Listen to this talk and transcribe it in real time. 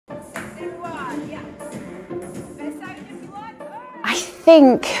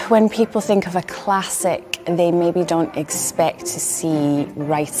think when people think of a classic, they maybe don't expect to see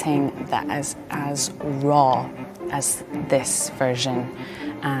writing that is as raw as this version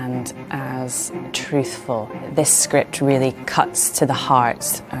and as truthful. This script really cuts to the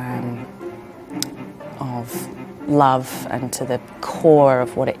heart of love and to the core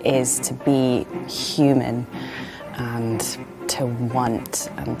of what it is to be human and to want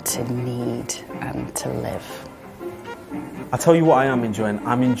and to need and to live. I'll tell you what I am enjoying.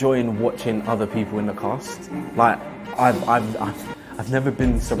 I'm enjoying watching other people in the cast. Like, I've never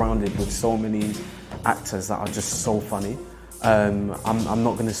been surrounded with so many actors that are just so funny. I'm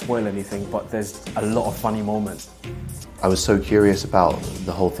not going to spoil anything, but there's a lot of funny moments. I was so curious about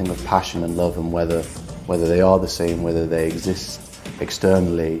the whole thing of passion and love and whether they are the same, whether they exist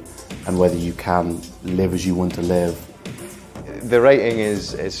externally, and whether you can live as you want to live. The writing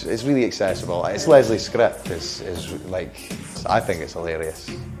is really accessible. It's Lesley's script. Is like, I think it's hilarious.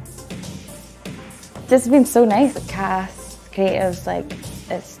 This has been so nice. The cast, creatives, like,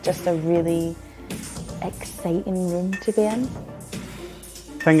 it's just a really exciting room to be in.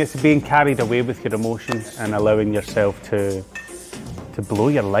 I think it's being carried away with your emotion and allowing yourself to blow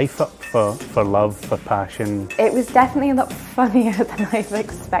your life up for love, for passion. It was definitely a lot funnier than I've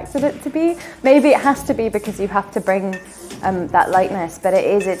expected it to be. Maybe it has to be because you have to bring that lightness, but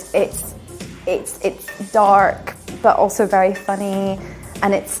it's dark but also very funny,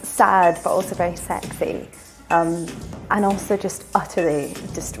 and it's sad but also very sexy, and also just utterly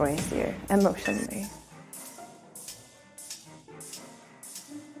destroys you emotionally.